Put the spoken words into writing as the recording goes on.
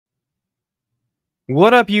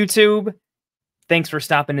What up, YouTube? Thanks for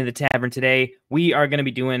stopping in the tavern today. We are going to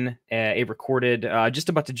be doing a recorded, just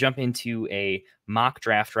about to jump into a mock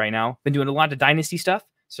draft right now. Been doing a lot of dynasty stuff,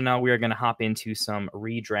 so now we are going to hop into some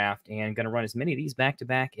redraft and going to run as many of these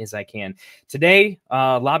back-to-back as I can. Today,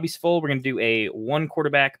 lobby's full. We're going to do a 1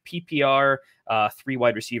 quarterback PPR, 3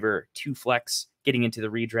 wide receiver, 2 flex, getting into the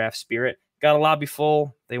redraft spirit. Got a lobby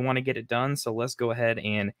full. They want to get it done, so let's go ahead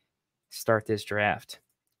and start this draft.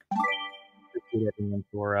 Appreciate everyone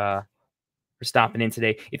for stopping in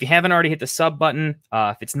today. If you haven't already hit the sub button,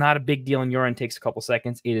 if it's not a big deal in your end, takes a couple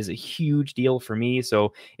seconds. It is a huge deal for me.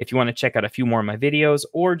 So if you want to check out a few more of my videos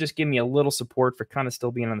or just give me a little support for kind of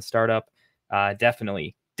still being on the startup,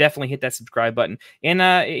 definitely hit that subscribe button. And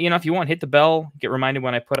if you want, hit the bell. Get reminded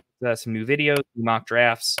when I put up some new videos, new mock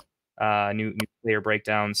drafts, new player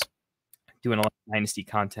breakdowns. Doing a lot of dynasty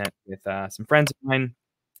content with some friends of mine.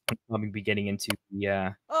 I'll be getting into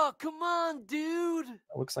the. Oh, come on, dude!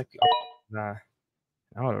 It looks like the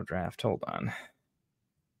auto draft. Hold on.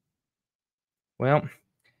 Well,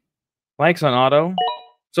 Mike's on auto.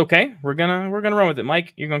 It's okay. We're gonna run with it.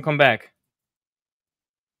 Mike, you're gonna come back.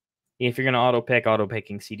 If you're gonna auto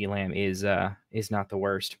picking CD Lamb is not the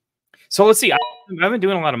worst. So let's see. I've been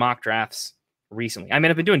doing a lot of mock drafts recently. I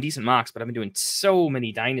mean, I've been doing decent mocks, but I've been doing so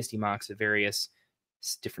many dynasty mocks at various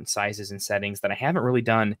different sizes and settings that I haven't really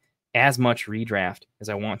done as much redraft as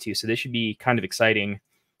I want to. So this should be kind of exciting.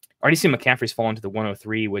 I already see McCaffrey's fallen to the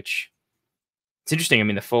 103, which it's interesting. I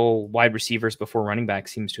mean, the full wide receivers before running back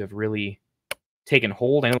seems to have really taken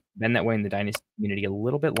hold. I know it's been that way in the dynasty community a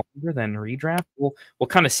little bit longer than redraft. We'll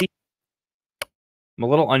kind of see. I'm a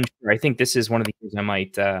little unsure. I think this is one of the years I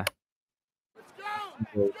might Let's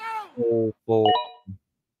go! full.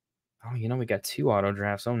 Oh, we got 2 auto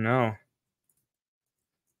drafts. Oh no.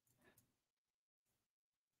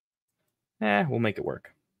 We'll make it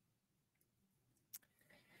work.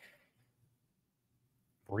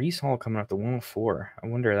 Breece Hall coming up to 104. I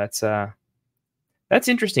wonder, that's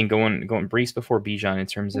interesting going Breece before Bijan in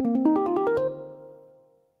terms of.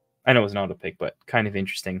 I know it was an auto pick, but kind of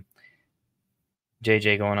interesting.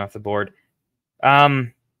 JJ going off the board.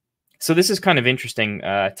 So this is kind of interesting.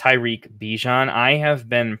 Tyreek Bijan. I have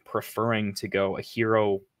been preferring to go a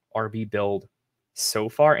hero RB build so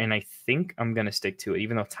far, and I think I'm gonna stick to it,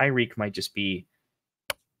 even though Tyreek might just be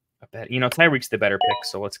a bet. Tyreek's the better pick,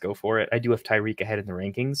 so let's go for it. I do have Tyreek ahead in the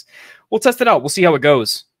rankings. We'll test it out. We'll see how it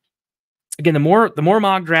goes. Again, the more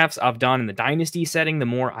mock drafts I've done in the dynasty setting, the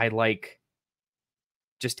more I like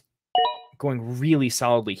just going really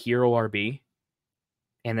solidly hero RB.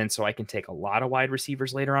 And then so I can take a lot of wide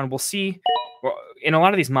receivers later on. We'll see. In a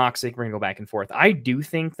lot of these mocks, we're going to go back and forth. I do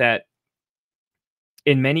think that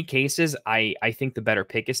in many cases, I think the better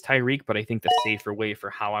pick is Tyreek, but I think the safer way for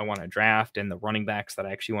how I want to draft and the running backs that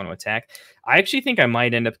I actually want to attack, I actually think I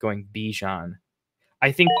might end up going Bijan.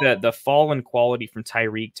 I think that the fall in quality from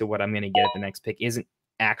Tyreek to what I'm going to get at the next pick isn't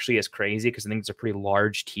actually as crazy because I think it's a pretty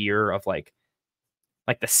large tier of like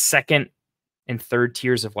the second and third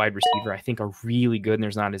tiers of wide receiver I think are really good, and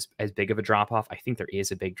there's not as big of a drop-off. I think there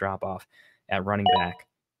is a big drop-off at running back.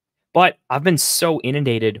 But I've been so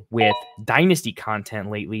inundated with dynasty content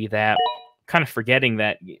lately that I'm kind of forgetting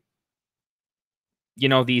that,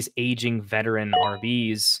 these aging veteran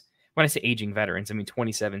RBs, when I say aging veterans, I mean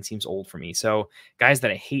 27 seems old for me. So guys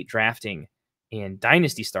that I hate drafting in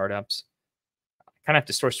dynasty startups, kind of have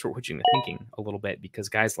to start switching the thinking a little bit because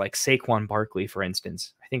guys like Saquon Barkley, for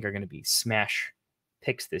instance, I think are going to be smash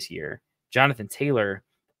picks this year. Jonathan Taylor,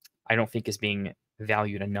 I don't think is being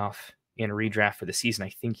valued enough in a redraft for the season I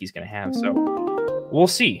think he's going to have. So we'll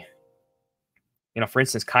see. For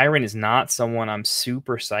instance, Kyron is not someone I'm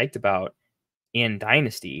super psyched about in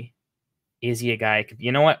dynasty. Is he a guy?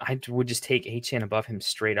 You know what? I would just take HN above him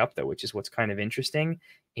straight up, though, which is what's kind of interesting.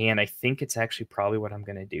 And I think it's actually probably what I'm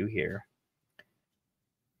going to do here.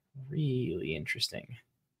 Really interesting.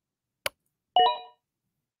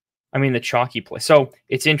 I mean, the chalky play. So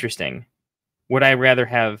it's interesting. Would I rather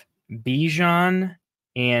have Bijan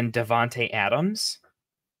and Devontae Adams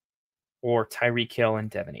or Tyreek Hill and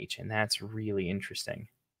Devin H? And that's really interesting.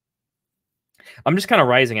 I'm just kind of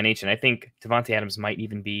rising on H, and I think Devontae Adams might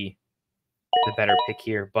even be the better pick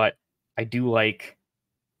here, but I do like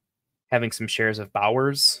having some shares of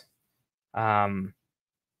Bowers.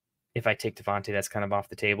 If I take Devontae, that's kind of off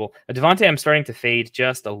the table. Devontae, I'm starting to fade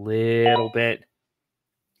just a little bit.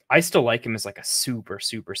 I still like him as like a super,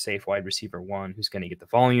 super safe wide receiver 1 who's going to get the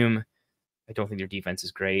volume. I don't think their defense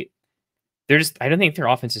is great. I don't think their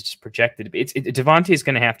offense is just projected. Devontae is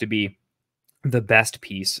going to have to be the best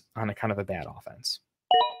piece on a kind of a bad offense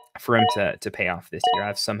for him to pay off this year. I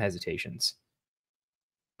have some hesitations.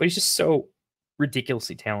 But he's just so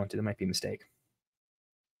ridiculously talented. It might be a mistake.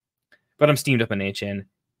 But I'm steamed up in HN.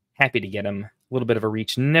 Happy to get him. A little bit of a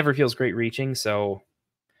reach. Never feels great reaching, so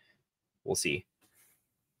we'll see.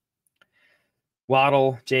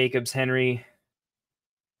 Waddle, Jacobs, Henry.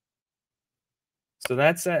 So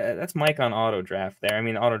that's Mike on auto draft there. I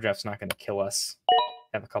mean, auto draft's not going to kill us.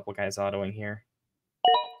 Have a couple guys autoing here.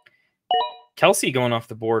 Kelsey going off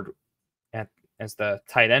the board as the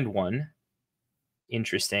tight end one.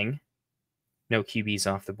 Interesting. No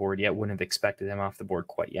QBs off the board yet. Wouldn't have expected him off the board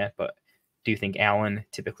quite yet, but do think Allen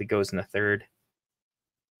typically goes in the third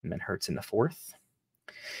and then Hurts in the fourth.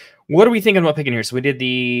 What are we thinking about picking here? So we did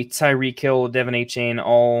the Tyreek Hill, Devin Achane,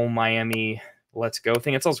 all Miami let's go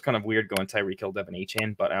thing. It's also kind of weird going Tyreek Hill, Devin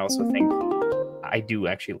Achane, but I also think I do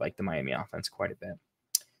actually like the Miami offense quite a bit.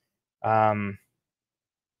 I'm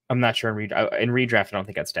not sure in redraft. I don't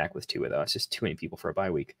think I'd stack with Tua though. It's just too many people for a bye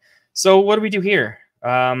week. So what do we do here?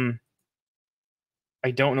 I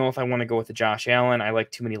don't know if I want to go with the Josh Allen. I like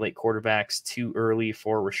too many late quarterbacks. Too early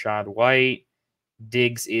for Rashad White.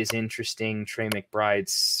 Diggs is interesting. Trey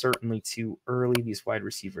McBride's certainly too early. These wide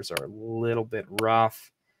receivers are a little bit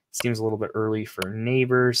rough. Seems a little bit early for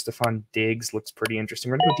Neighbors. Stephon Diggs looks pretty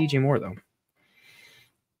interesting. We're going to go DJ Moore, though.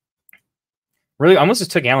 Really, I almost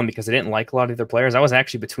just took Allen because I didn't like a lot of their players. I was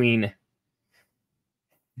actually between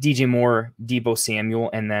DJ Moore, Deebo Samuel,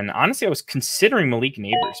 and then honestly, I was considering Malik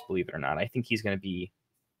Neighbors, believe it or not. I think he's going to be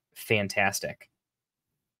fantastic.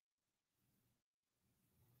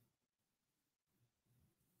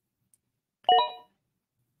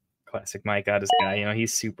 Classic Mike got his guy. You know,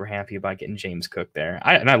 he's super happy about getting James Cook there.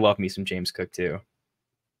 And I love me some James Cook too.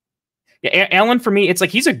 Yeah, Allen for me, it's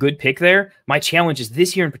like he's a good pick there. My challenge is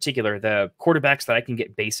this year in particular, the quarterbacks that I can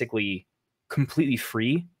get basically completely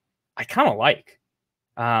free, I kind of like.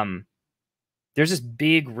 There's this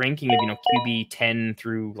big ranking of, you know, QB 10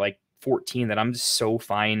 through like 14 that I'm just so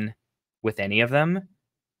fine with any of them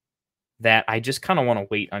that I just kind of want to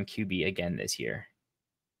wait on QB again this year.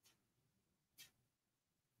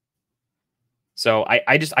 So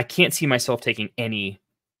I can't see myself taking any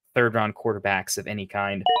third round quarterbacks of any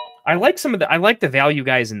kind. I like the value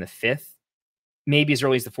guys in the fifth, maybe as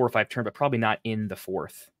early as the 4 or 5 turn, but probably not in the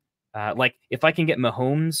fourth. Like if I can get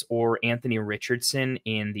Mahomes or Anthony Richardson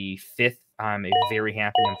in the fifth, I'm very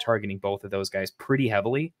happy. I'm targeting both of those guys pretty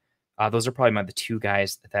heavily. Those are probably the two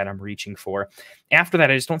guys that I'm reaching for. After that,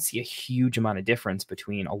 I just don't see a huge amount of difference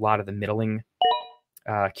between a lot of the middling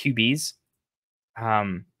QBs.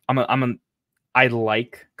 I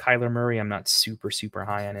like Kyler Murray. I'm not super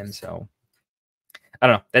high on him, so I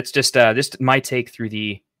don't know. That's just my take through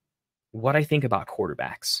what I think about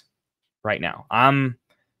quarterbacks right now. I'm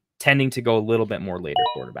tending to go a little bit more later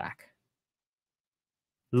quarterback.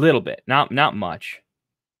 Little bit, not much,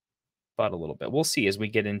 but a little bit. We'll see as we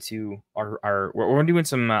get into we're doing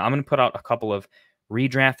some. I'm going to put out a couple of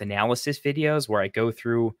redraft analysis videos where I go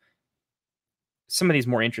through some of these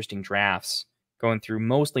more interesting drafts, going through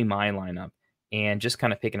mostly my lineup and just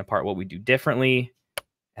kind of picking apart what we do differently,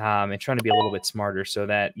 and trying to be a little bit smarter so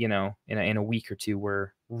that, you know, in a week or two,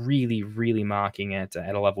 we're really mocking at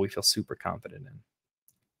a level we feel super confident in.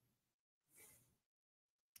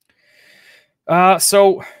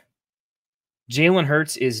 So Jalen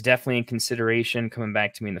Hurts is definitely in consideration coming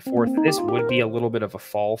back to me in the fourth. This would be a little bit of a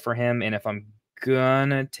fall for him. And if I'm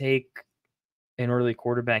gonna take an early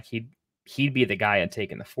quarterback, he'd be the guy I'd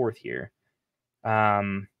take in the fourth here.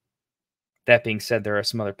 That being said, there are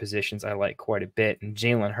some other positions I like quite a bit. And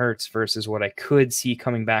Jalen Hurts versus what I could see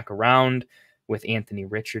coming back around with Anthony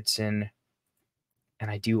Richardson. And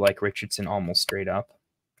I do like Richardson almost straight up.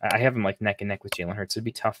 I have him like neck and neck with Jalen Hurts. It'd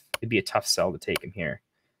be tough. It'd be a tough sell to take him here.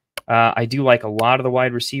 I do like a lot of the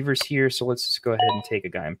wide receivers here, so let's just go ahead and take a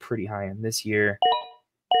guy I'm pretty high on this year.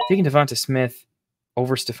 Taking Devonta Smith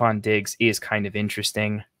over Stephon Diggs is kind of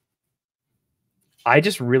interesting. I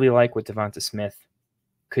just really like what Devonta Smith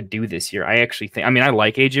could do this year. I actually think, I mean, I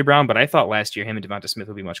like AJ Brown, but I thought last year him and Devonta Smith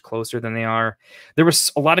would be much closer than they are. There was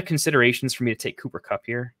a lot of considerations for me to take Cooper Kupp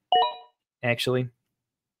here, actually.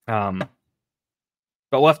 But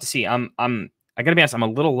we'll have to see. I gotta be honest, I'm a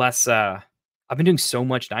little less I've been doing so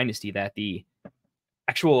much Dynasty that the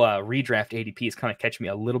actual redraft ADP is kind of catching me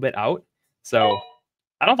a little bit out. So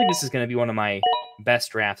I don't think this is going to be one of my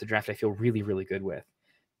best drafts, a draft I feel really good with.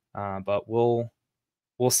 But we'll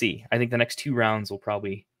see. I think the next 2 rounds will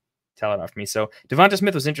probably tell it off for me. So Devonta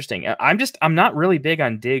Smith was interesting. I'm not really big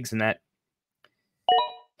on Diggs in that.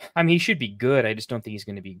 I mean, he should be good. I just don't think he's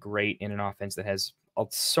going to be great in an offense that has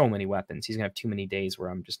so many weapons. He's going to have too many days where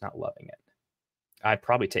I'm just not loving it. I'd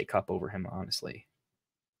probably take Kupp over him, honestly.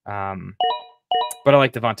 But I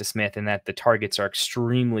like Devonta Smith in that the targets are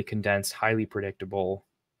extremely condensed, highly predictable.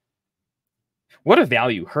 What a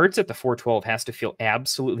value. Hurts at the 412 has to feel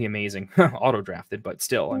absolutely amazing. Auto drafted, but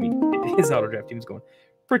still, I mean, his auto draft team's going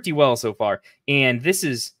pretty well so far. And this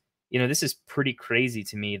is, this is pretty crazy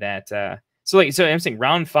to me that, so I'm saying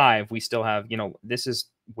round 5, we still have, this is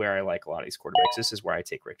where I like a lot of these quarterbacks. This is where I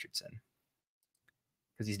take Richardson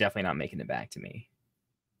because he's definitely not making it back to me.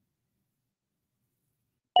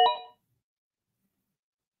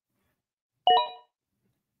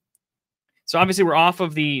 So obviously we're off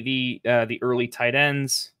of the early tight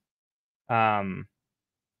ends. I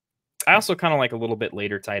also kind of like a little bit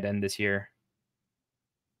later tight end this year.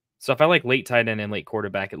 So if I like late tight end and late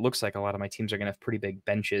quarterback, it looks like a lot of my teams are going to have pretty big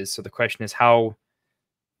benches. So the question is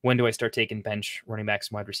when do I start taking bench running backs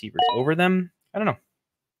and wide receivers over them? I don't know.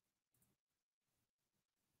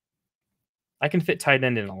 I can fit tight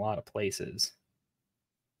end in a lot of places.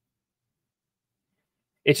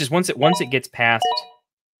 It's just once it gets past,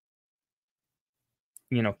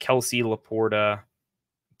 Kelsey, Laporta,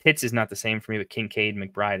 Pitts is not the same for me, but Kincaid,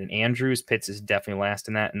 McBride, and Andrews. Pitts is definitely last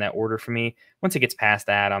in that order for me. Once it gets past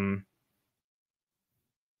that, I'm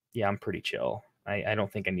pretty chill. I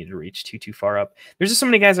don't think I need to reach too far up. There's just so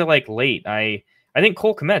many guys I like late. I think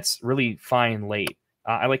Cole Kmet's really fine late.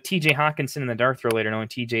 I like TJ Hawkinson in the dart throw later, knowing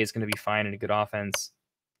TJ is going to be fine in a good offense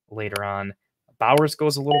later on. Bowers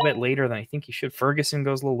goes a little bit later than I think he should. Ferguson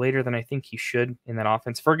goes a little later than I think he should in that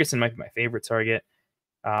offense. Ferguson might be my favorite target.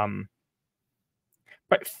 But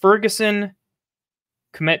Ferguson,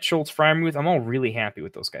 Kmet, Schultz, Freiermuth, I'm all really happy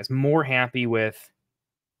with those guys. More happy with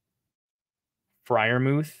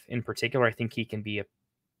Freiermuth in particular. I think he can be a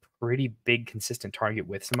pretty big, consistent target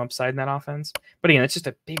with some upside in that offense. But again, it's just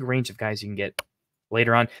a big range of guys you can get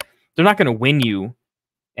later on. They're not going to win you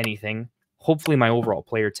anything. Hopefully my overall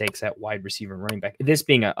player takes that wide receiver and running back. This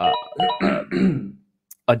being a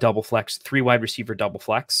double flex, 3 wide receiver double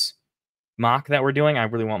flex mock that we're doing, I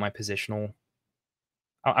really want my positional.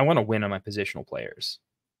 I want to win on my positional players.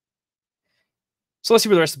 So let's see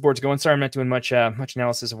where the rest of the board's going. Sorry, I'm not doing much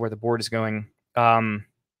analysis of where the board is going. McBride's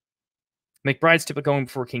typically going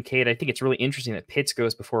before Kincaid. I think it's really interesting that Pitts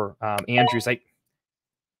goes before Andrews. I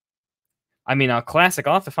mean, classic.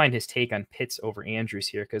 I'll have to find his take on Pitts over Andrews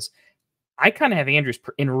here because I kind of have Andrews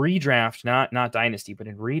in redraft, not dynasty, but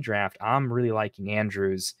in redraft, I'm really liking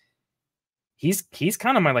Andrews. He's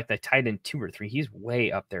kind of my the tight end 2 or 3. He's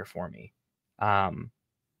way up there for me.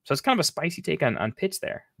 So it's kind of a spicy take on Pitts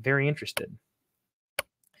there. Very interested.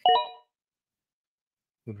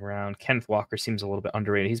 Move around. Kenneth Walker seems a little bit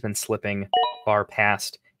underrated. He's been slipping far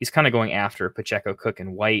past. He's kind of going after Pacheco, Cook,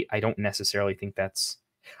 and White. I don't necessarily think that's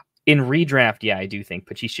in redraft. Yeah, I do think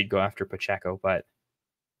he should go after Pacheco, but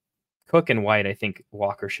Cook and White, I think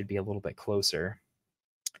Walker should be a little bit closer.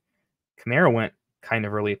 Kamara went kind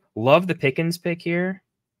of early. Love the Pickens pick here.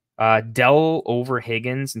 Dell over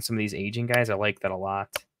Higgins and some of these aging guys. I like that a lot.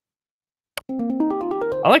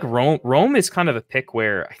 I like Rome. Rome is kind of a pick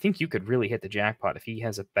where I think you could really hit the jackpot if he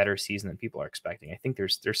has a better season than people are expecting. I think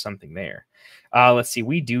there's something there. Let's see.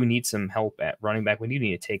 We do need some help at running back. We do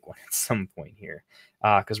need to take one at some point here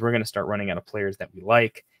because we're going to start running out of players that we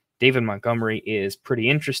like. David Montgomery is pretty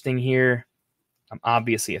interesting here. I'm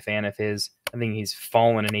obviously a fan of his. I think he's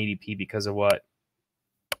fallen in ADP because of what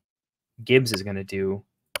Gibbs is going to do.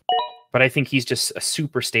 But I think he's just a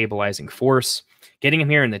super stabilizing force. Getting him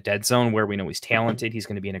here in the dead zone where we know he's talented, he's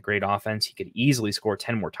going to be in a great offense. He could easily score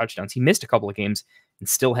 10 more touchdowns. He missed a couple of games and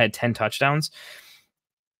still had 10 touchdowns.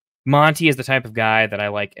 Monty is the type of guy that I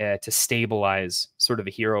like to stabilize sort of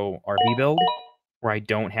a hero RB build where I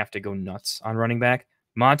don't have to go nuts on running back.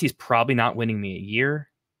 Monty's probably not winning me a year,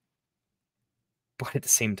 but at the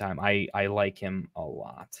same time, I like him a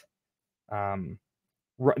lot.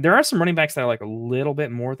 There are some running backs that I like a little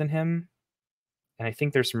bit more than him, and I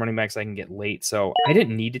think there's some running backs I can get late, so I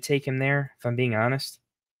didn't need to take him there, if I'm being honest.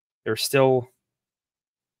 I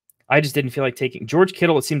just didn't feel like taking George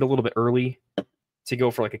Kittle. It seemed a little bit early to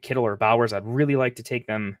go for a Kittle or Bowers. I'd really like to take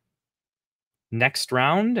them next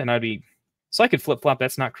round, and so I could flip-flop.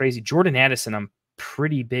 That's not crazy. Jordan Addison, I'm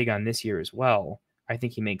pretty big on this year as well. I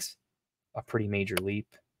think he makes a pretty major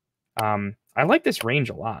leap. I like this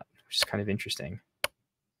range a lot, which is kind of interesting.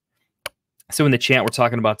 So in the chat, we're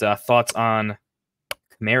talking about thoughts on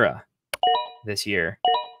Kamara this year.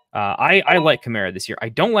 I like Kamara this year. I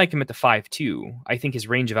don't like him at the 5.2. I think his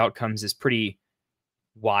range of outcomes is pretty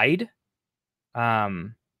wide. I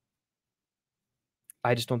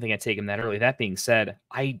just don't think I'd take him that early. That being said,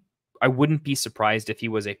 I wouldn't be surprised if he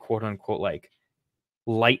was a quote-unquote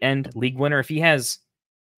light end league winner. If he has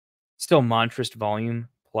still monstrous volume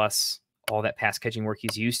plus all that pass catching work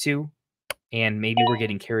he's used to, and maybe we're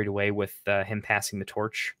getting carried away with him passing the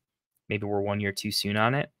torch. Maybe we're 1 year too soon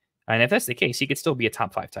on it. And if that's the case, he could still be a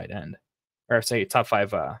top 5 tight end, or say top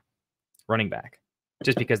 5 running back,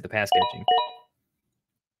 just because of the pass catching.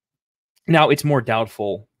 Now it's more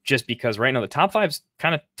doubtful just because right now the top 5's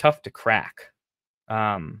kind of tough to crack.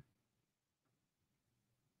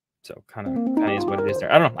 So kind of is what it is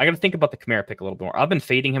there. I don't know. I got to think about the Kamara pick a little bit more. I've been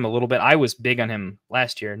fading him a little bit. I was big on him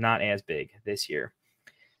last year, not as big this year.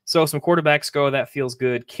 So some quarterbacks go. That feels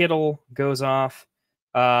good. Kittle goes off.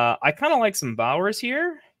 I kind of like some Bowers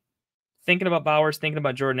here. Thinking about Bowers, thinking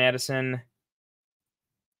about Jordan Addison.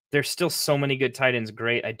 There's still so many good tight ends.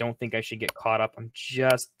 Great. I don't think I should get caught up. I'm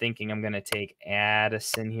just thinking I'm going to take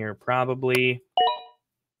Addison here probably.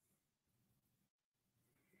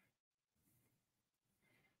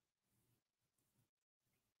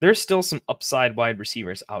 There's still some upside wide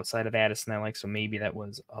receivers outside of Addison I like, so maybe that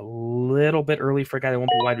was a little bit early for a guy that won't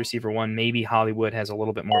be wide receiver 1. Maybe Hollywood has a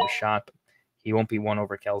little bit more of a shot, but he won't be 1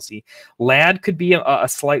 over Kelsey. Ladd could be a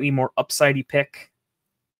slightly more upsidey pick.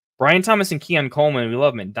 Brian Thomas and Keon Coleman, we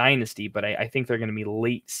love them in Dynasty, but I think they're going to be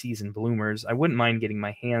late season bloomers. I wouldn't mind getting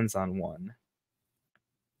my hands on one.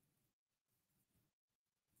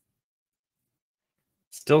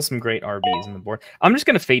 Still some great RBs on the board. I'm just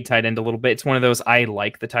going to fade tight end a little bit. It's one of those, I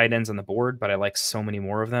like the tight ends on the board, but I like so many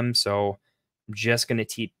more of them. So I'm just going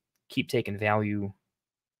to keep taking value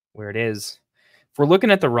where it is. If we're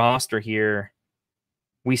looking at the roster here,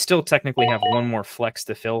 we still technically have 1 more flex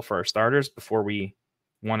to fill for our starters before we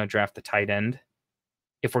want to draft the tight end.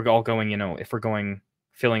 If we're all going, if we're going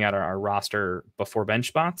filling out our roster before bench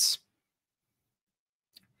spots.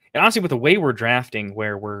 And honestly, with the way we're drafting,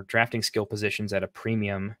 where we're drafting skill positions at a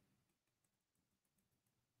premium,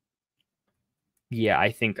 yeah,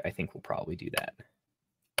 I think we'll probably do that.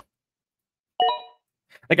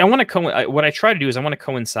 Like I want to what I try to do is I want to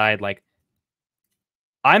coincide. Like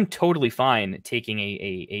I'm totally fine taking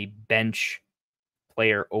a bench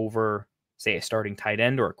player over, say, a starting tight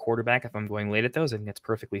end or a quarterback if I'm going late at those. I think that's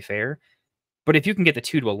perfectly fair. But if you can get the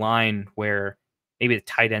two to align where maybe the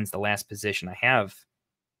tight end's the last position I have,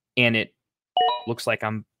 and it looks like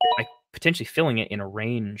I'm potentially filling it in a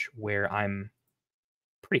range where I'm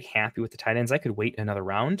pretty happy with the tight ends, I could wait another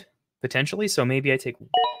round potentially. So maybe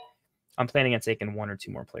I'm planning on taking 1 or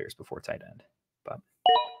 2 more players before tight end. But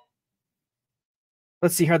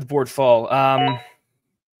let's see how the board fall.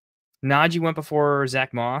 Najee went before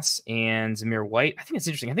Zach Moss and Zamir White. I think it's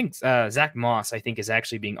interesting. I think Zach Moss, is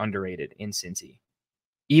actually being underrated in Cincy.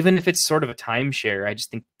 Even if it's sort of a timeshare, I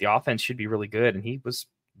just think the offense should be really good. And he was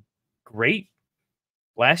great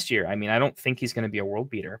last year. I mean, I don't think he's going to be a world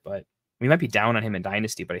beater, but we might be down on him in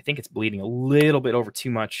Dynasty, but I think it's bleeding a little bit over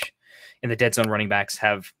too much. And the dead zone running backs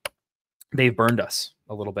they've burned us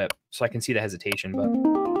a little bit. So I can see the hesitation,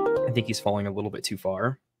 but I think he's falling a little bit too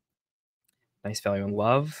far. Nice value in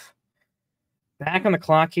Love. Back on the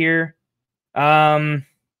clock here. Yeah,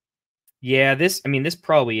 this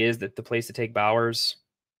probably is the place to take Bowers.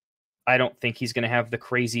 I don't think he's going to have the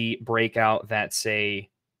crazy breakout that, say,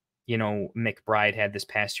 McBride had this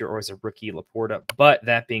past year or as a rookie Laporta. But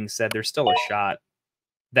that being said, there's still a shot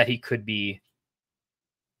that he could be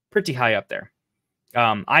pretty high up there.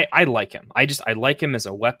 I like him. I like him as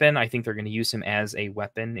a weapon. I think they're going to use him as a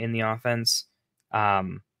weapon in the offense.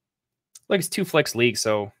 It's 2 flex league,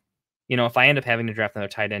 so if I end up having to draft another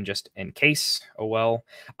tight end just in case, oh well.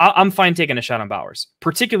 I'm fine taking a shot on Bowers,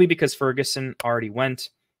 particularly because Ferguson already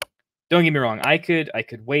went. Don't get me wrong. I could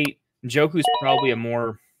wait. Njoku's probably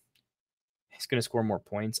he's going to score more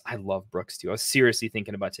points. I love Brooks too. I was seriously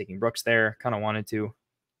thinking about taking Brooks there. Kind of wanted to.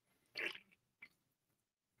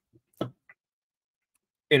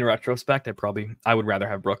 In retrospect, I would rather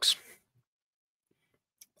have Brooks.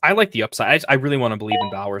 I like the upside. I really want to believe in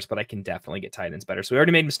Bowers, but I can definitely get tight ends better. So we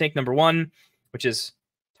already made mistake number 1, which is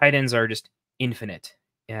tight ends are just infinite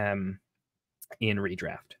in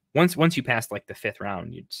redraft. Once you pass like the 5th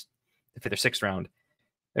round, the 5th or 6th round,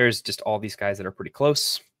 there's just all these guys that are pretty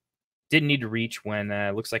close. Didn't need to reach when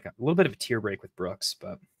looks like a little bit of a tier break with Brooks,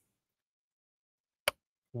 but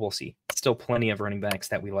we'll see. Still plenty of running backs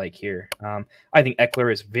that we like here. I think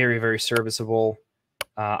Eckler is very, very serviceable.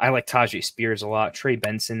 I like Tajay Spears a lot. Trey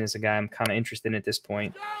Benson is a guy I'm kind of interested in at this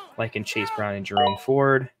point, like in Chase Brown and Jerome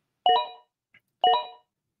Ford.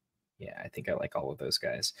 Yeah, I think I like all of those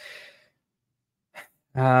guys.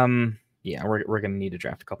 Yeah, we're going to need to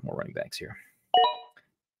draft a couple more running backs here.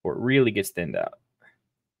 Or it really gets thinned out.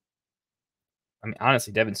 I mean,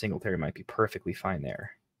 honestly, Devin Singletary might be perfectly fine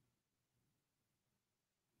there.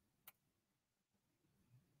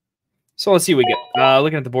 So let's see what we get.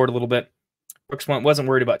 Looking at the board a little bit. Brooks wasn't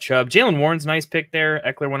worried about Chubb. Jalen Warren's nice pick there.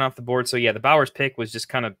 Eckler went off the board. So, yeah, the Bowers pick was just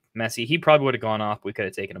kind of messy. He probably would have gone off. We could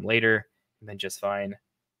have taken him later and been just fine.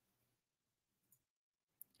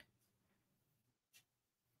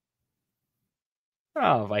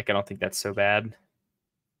 Oh, Vike, I don't think that's so bad.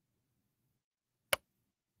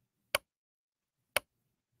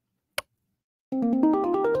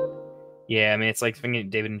 Yeah, I mean, it's like if I can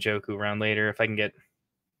get David Njoku around later, if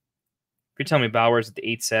you're telling me Bowers at the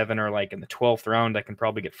 8-7 or like in the 12th round, I can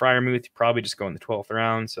probably get Freiermuth. Probably just go in the 12th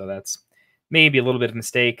round. So that's maybe a little bit of a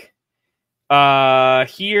mistake.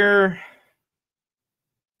 Here,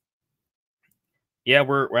 yeah,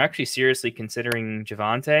 we're actually seriously considering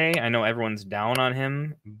Javonte. I know everyone's down on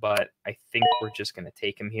him, but I think we're just going to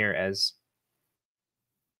take him here as...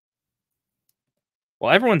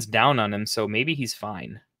 Well, everyone's down on him, so maybe he's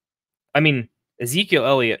fine. I mean, Ezekiel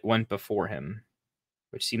Elliott went before him,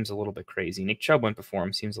 which seems a little bit crazy. Nick Chubb went before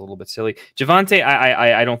him, seems a little bit silly. Javonte,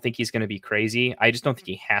 I don't think he's going to be crazy. I just don't think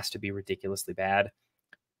he has to be ridiculously bad.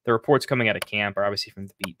 The reports coming out of camp are obviously from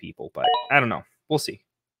the beat people, but I don't know. We'll see.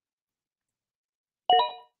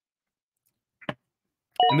 I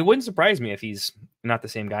mean, it wouldn't surprise me if he's not the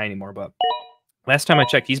same guy anymore, but last time I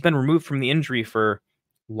checked, he's been removed from the injury for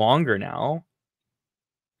longer now.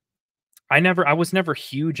 I was never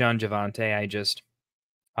huge on Javonte.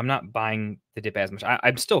 I'm not buying the dip as much.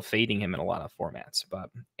 I'm still fading him in a lot of formats, but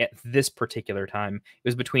at this particular time, it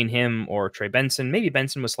was between him or Trey Benson. Maybe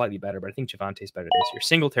Benson was slightly better, but I think Javonte's better this year.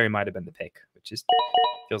 Singletary might have been the pick, which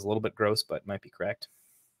feels a little bit gross, but might be correct.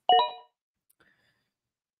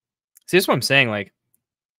 See, this is what I'm saying. Like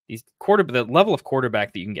the level of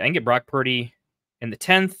quarterback that you can get. I can get Brock Purdy in the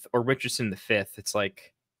 10th or Richardson in the 5th. It's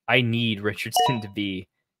like I need Richardson to be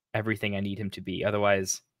everything I need him to be.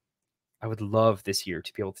 Otherwise, I would love this year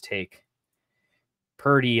to be able to take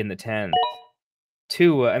Purdy in the 10th.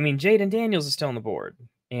 Tua, I mean, Jaden Daniels is still on the board,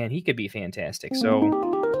 and he could be fantastic.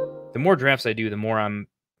 So the more drafts I do, the more I'm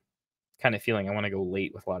kind of feeling I want to go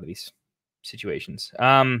late with a lot of these situations.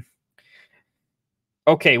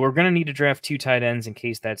 Okay, we're going to need to draft 2 tight ends in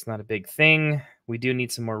case that's not a big thing. We do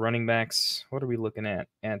need some more running backs. What are we looking at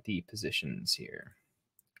the positions here?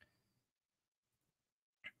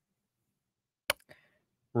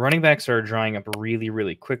 Running backs are drying up really,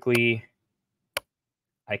 really quickly.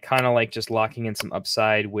 I kind of like just locking in some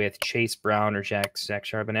upside with Chase Brown or Zach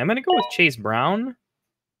Charbonnet. I'm going to go with Chase Brown.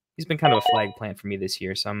 He's been kind of a flag plant for me this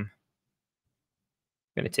year, so I'm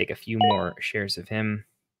going to take a few more shares of him.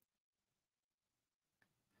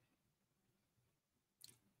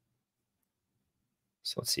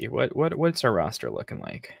 So let's see. What's our roster looking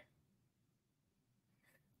like?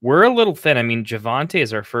 We're a little thin. I mean, Javonte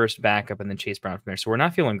is our first backup and then Chase Brown from there. So we're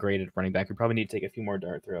not feeling great at running back. We probably need to take a few more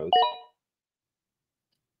dart throws.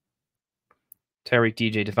 Tyreek,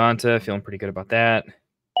 DJ, Devonta. Feeling pretty good about that. I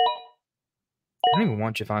don't even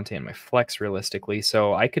want Javonte in my flex realistically,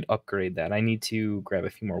 so I could upgrade that. I need to grab a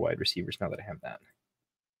few more wide receivers now that I have that.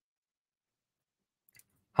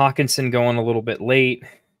 Hawkinson going a little bit late.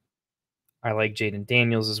 I like Jaden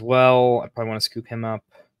Daniels as well. I probably want to scoop him up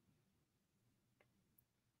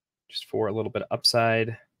just for a little bit of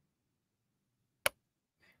upside.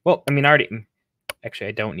 Well, I mean, actually,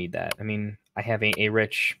 I don't need that. I mean, I have a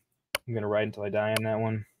rich. I'm going to ride until I die on that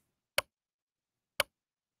one.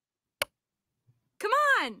 Come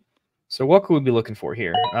on! So what could we be looking for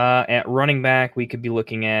here? At running back, we could be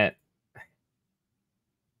looking at,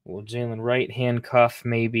 well, Jalen Wright, handcuff,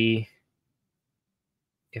 maybe,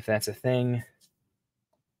 if that's a thing.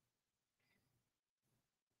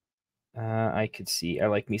 I could see. I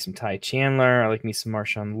like me some Ty Chandler. I like me some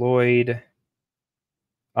Marshawn Lloyd.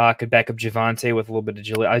 I could back up Javonte with a little bit of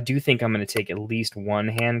agility. I do think I'm going to take at least one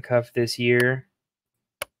handcuff this year.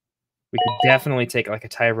 We could definitely take like a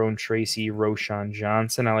Tyrone Tracy, Roshan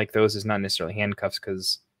Johnson. I like those as not necessarily handcuffs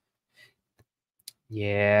because,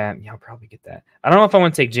 yeah, I'll probably get that. I don't know if I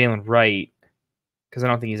want to take Jalen Wright because I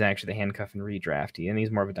don't think he's actually the handcuff in redraft, and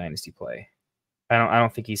he's more of a dynasty play. I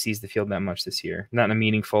don't think he sees the field that much this year. Not in a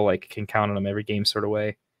meaningful, like, can count on him every game sort of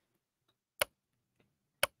way.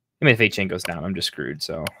 I mean, if H-Chain goes down, I'm just screwed,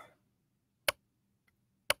 so.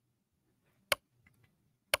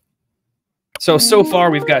 So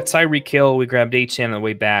far, we've got Tyreek Hill. We grabbed H-Chain on the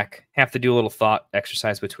way back. Have to do a little thought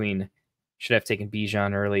exercise between, should I have taken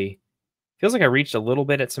Bijan early? Feels like I reached a little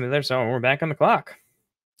bit at some of there, so we're back on the clock.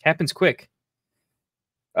 Happens quick.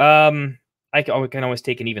 I can always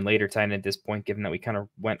take an even later tight end at this point, given that we kind of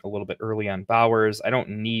went a little bit early on Bowers. I don't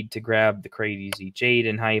need to grab the crazy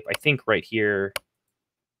Jaden hype. I think right here,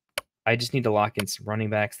 I just need to lock in some running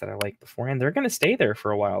backs that I like beforehand. They're going to stay there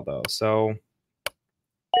for a while, though. So,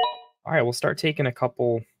 all right, we'll start taking a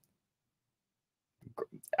couple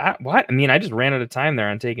What? I mean, I just ran out of time there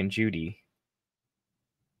on taking Judy.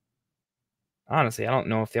 Honestly, I don't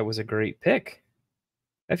know if that was a great pick.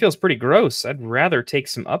 That feels pretty gross. I'd rather take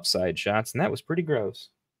some upside shots, and that was pretty gross.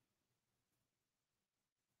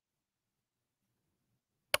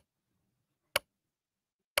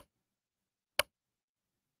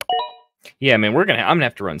 Yeah, man, I'm gonna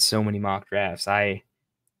have to run so many mock drafts. I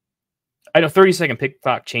know 30-second pick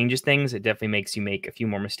clock changes things. It definitely makes you make a few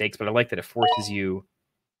more mistakes, but I like that it forces you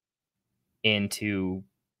into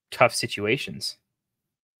tough situations.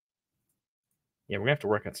 Yeah, we're gonna have to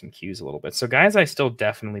work on some cues a little bit. So guys, I still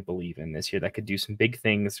definitely believe in this year that could do some big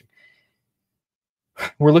things.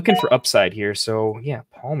 We're looking for upside here. So yeah,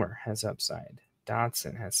 Palmer has upside.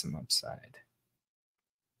 Dotson has some upside.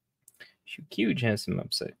 Huge has some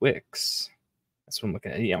upside. Wicks. That's what I'm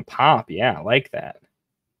looking at. Yeah, Pop. Yeah, I like that.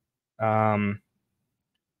 Yeah,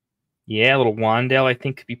 a little Wandale I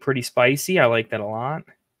think could be pretty spicy. I like that a lot.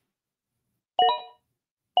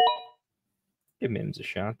 Give Mims a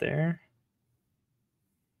shot there.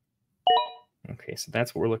 Okay, so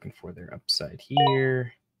that's what we're looking for there. Upside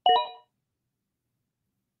here.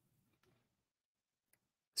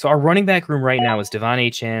 So our running back room right now is Devon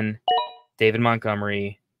Achane, David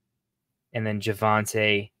Montgomery, and then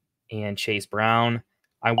Javonte and Chase Brown.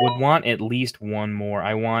 I would want at least one more.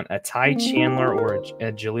 I want a Ty Chandler or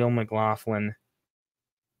a Jaleel McLaughlin,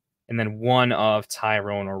 and then one of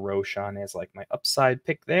Tyrone or Roshan as like my upside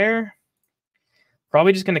pick there.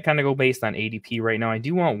 Probably just going to kind of go based on ADP right now. I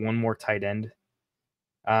do want one more tight end.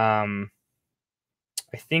 I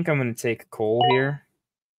think I'm going to take Cole here.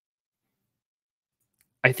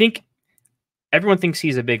 I think everyone thinks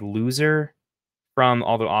he's a big loser from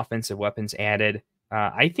all the offensive weapons added.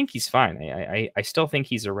 I think he's fine. I still think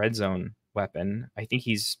he's a red zone weapon. I think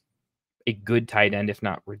he's a good tight end, if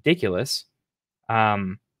not ridiculous. But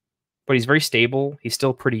he's very stable. He's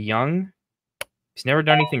still pretty young. He's never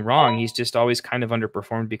done anything wrong. He's just always kind of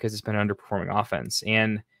underperformed because it's been an underperforming offense.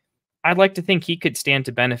 And I'd like to think he could stand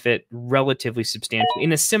to benefit relatively substantially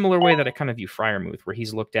in a similar way that I kind of view Freiermuth, where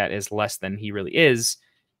he's looked at as less than he really is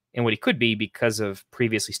and what he could be because of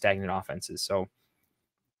previously stagnant offenses. So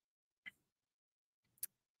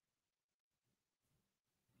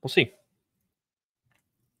we'll see.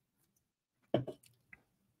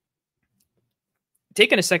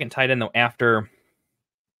 Taking a second tight end, though, after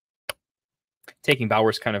taking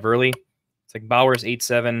Bowers kind of early. It's like Bowers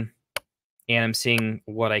 8-7, and I'm seeing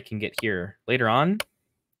what I can get here later on.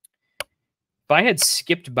 If I had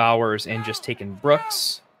skipped Bowers and just taken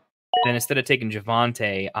Brooks, then instead of taking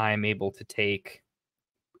Javonte, I'm able to take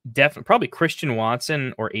probably Christian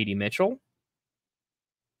Watson or A.D. Mitchell.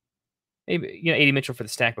 Maybe, A.D. Mitchell for the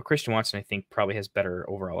stack, but Christian Watson, I think, probably has better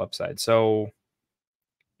overall upside. So,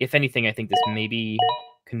 if anything, I think this maybe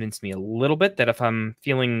convinced me a little bit that if I'm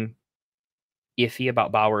feeling iffy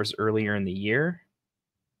about Bowers earlier in the year,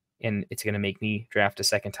 and it's going to make me draft a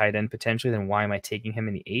second tight end potentially, then why am I taking him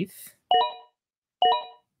in the 8th?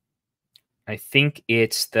 I think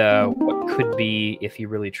it's what could be if he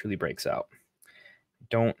really truly breaks out.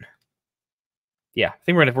 Yeah, I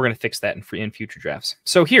think we're gonna fix that in future drafts.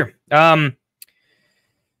 So here, what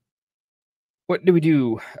do we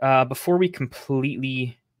do before we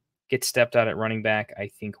completely get stepped out at running back? I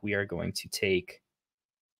think we are going to take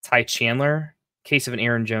Ty Chandler. In case of an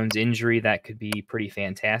Aaron Jones injury, that could be pretty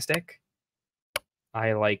fantastic.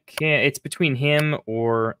 I like it's between him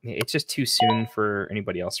or it's just too soon for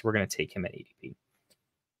anybody else. We're going to take him at ADP.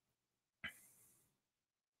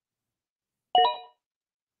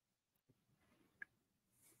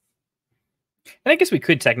 And I guess we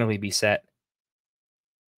could technically be set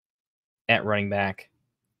at running back.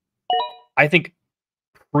 I think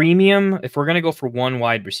premium, if we're going to go for one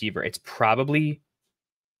wide receiver, it's probably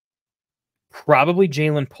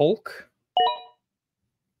Jalen Polk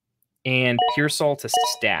and Pearsall to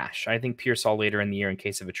stash. I think Pearsall later in the year in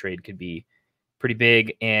case of a trade could be pretty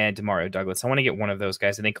big, and Demario Douglas. I want to get one of those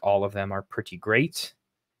guys. I think all of them are pretty great,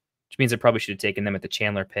 which means I probably should have taken them at the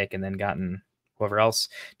Chandler pick and then gotten whoever else.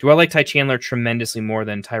 Do I like Ty Chandler tremendously more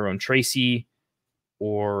than Tyrone Tracy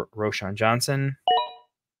or Roshan Johnson?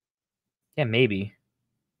 Yeah, maybe.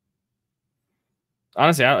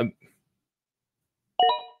 Honestly,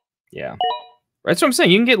 yeah. That's what I'm saying.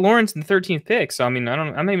 You can get Lawrence in the 13th pick. So I mean,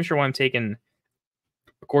 I'm not even sure why I'm taking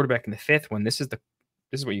a quarterback in the 5th when this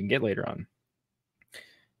is what you can get later on.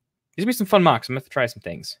 These will be some fun mocks. I'm gonna have to try some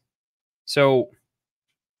things. So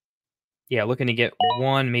yeah, looking to get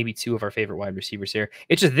one, maybe two of our favorite wide receivers here.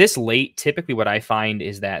 It's just this late. Typically what I find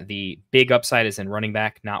is that the big upside is in running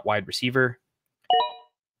back, not wide receiver.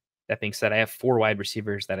 That being said, I have 4 wide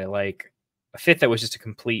receivers that I like. A 5th that was just a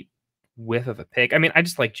complete whiff of a pick. I mean, I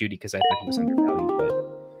just like Judy because I thought he was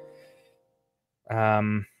undervalued.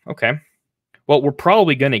 But okay. Well, we're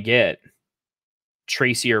probably going to get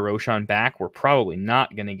Tracy or Roshan back. We're probably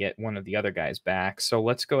not going to get one of the other guys back. So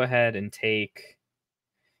let's go ahead and take...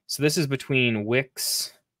 So this is between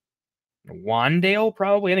Wicks and Wandale,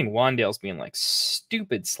 probably. I think Wandale's being, like,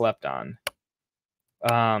 stupid slept on.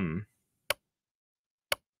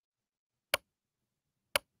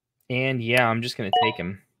 And, yeah, I'm just going to take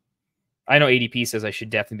him. I know ADP says I should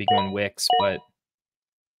definitely be going Wicks, but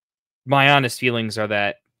my honest feelings are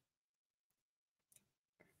that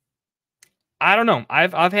I don't know.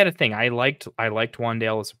 I've had a thing. I liked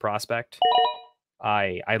Wandale as a prospect.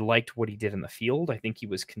 I liked what he did in the field. I think he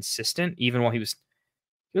was consistent, even while he was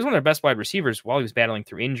one of their best wide receivers while he was battling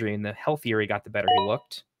through injury. And the healthier he got, the better he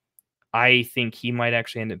looked. I think he might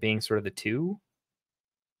actually end up being sort of the 2.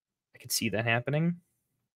 I could see that happening.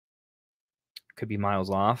 Could be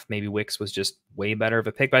miles off. Maybe Wicks was just way better of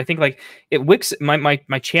a pick. But I think like Wicks, my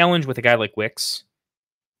challenge with a guy like Wicks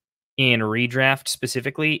in redraft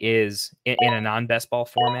specifically is in a non-best ball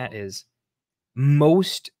format is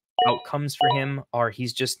most outcomes for him are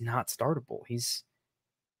he's just not startable.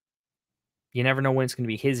 You never know when it's going to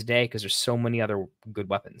be his day because there's so many other good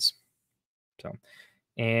weapons. So,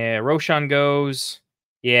 and Roshan goes,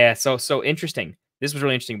 yeah. So interesting. This was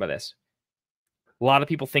really interesting about this. A lot of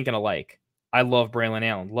people thinking alike. I love Braylon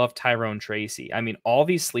Allen, love Tyrone Tracy. I mean, all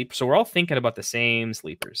these sleepers. So we're all thinking about the same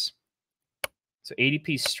sleepers. So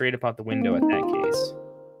ADP's straight up out the window at that case.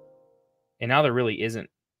 And now there really isn't.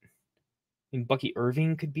 I mean, Bucky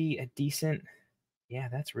Irving could be a decent. Yeah,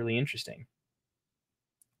 that's really interesting.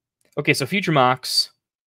 Okay, so future mocks.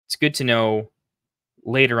 It's good to know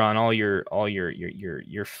later on all your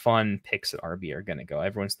fun picks at RB are gonna go.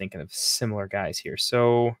 Everyone's thinking of similar guys here.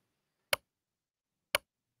 So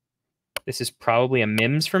this is probably a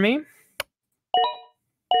Mims for me.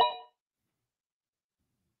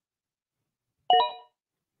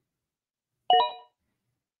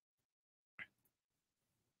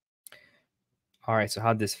 All right, so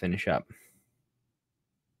how'd this finish up?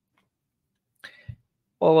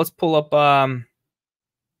 Well, let's pull up our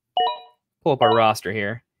roster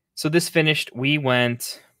here. So this finished, we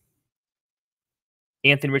went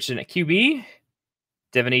Anthony Richardson at QB,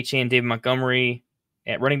 Devin Achane, David Montgomery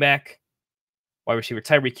at running back, wide receiver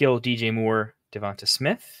Tyreek Hill, DJ Moore, Devonta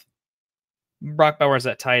Smith, Brock Bowers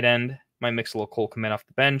at tight end. Might mix a little Cole Kmet off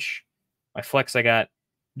the bench. My flex, I got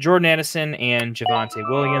Jordan Addison and Javonte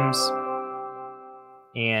Williams.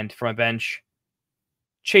 And for my bench,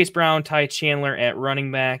 Chase Brown, Ty Chandler at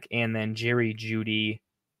running back, and then Jerry Jeudy,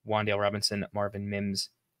 Wandale Robinson, Marvin Mims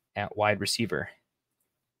at wide receiver.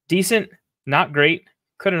 Decent, not great.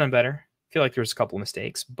 Could have done better. Feel like there was a couple of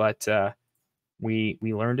mistakes, but we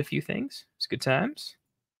learned a few things. It's good times.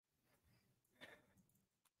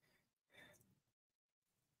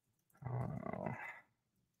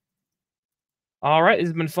 All right, this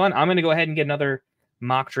has been fun. I'm going to go ahead and get another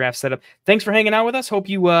mock draft set up. Thanks for hanging out with us. Hope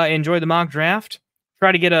you enjoyed the mock draft.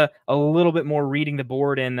 Try to get a little bit more reading the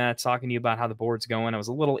board and talking to you about how the board's going. I was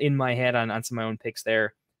a little in my head on some of my own picks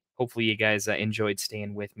there. Hopefully you guys enjoyed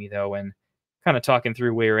staying with me, though, and kind of talking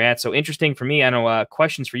through where you're at. So interesting for me. I know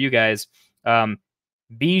questions for you guys.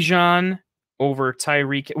 Bijan over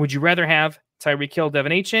Tyreek. Would you rather have Tyreek Hill,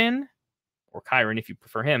 Devin Achane, or Kyron if you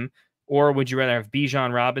prefer him? Or would you rather have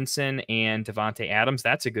Bijan Robinson and Devontae Adams?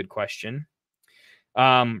 That's a good question.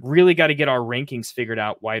 Really got to get our rankings figured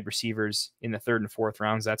out, wide receivers in the 3rd and 4th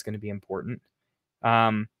rounds. That's going to be important.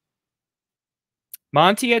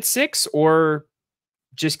 Monty at 6, or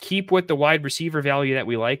just keep with the wide receiver value that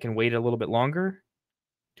we like and wait a little bit longer?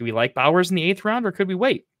 Do we like Bowers in the 8th round, or could we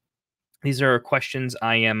wait? These are questions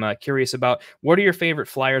I am curious about. What are your favorite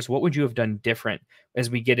flyers? What would you have done different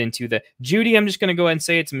as we get into the Judy? I'm just going to go ahead and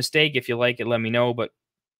say it's a mistake. If you like it, let me know. But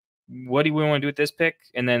what do we want to do with this pick?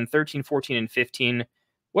 And then 13, 14, and 15.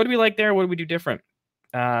 What do we like there? What do we do different?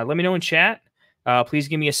 Let me know in chat. Please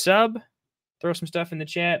give me a sub. Throw some stuff in the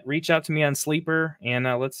chat. Reach out to me on Sleeper, and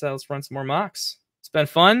let's run some more mocks. It's been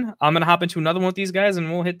fun. I'm going to hop into another one with these guys,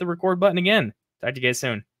 and we'll hit the record button again. Talk to you guys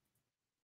soon.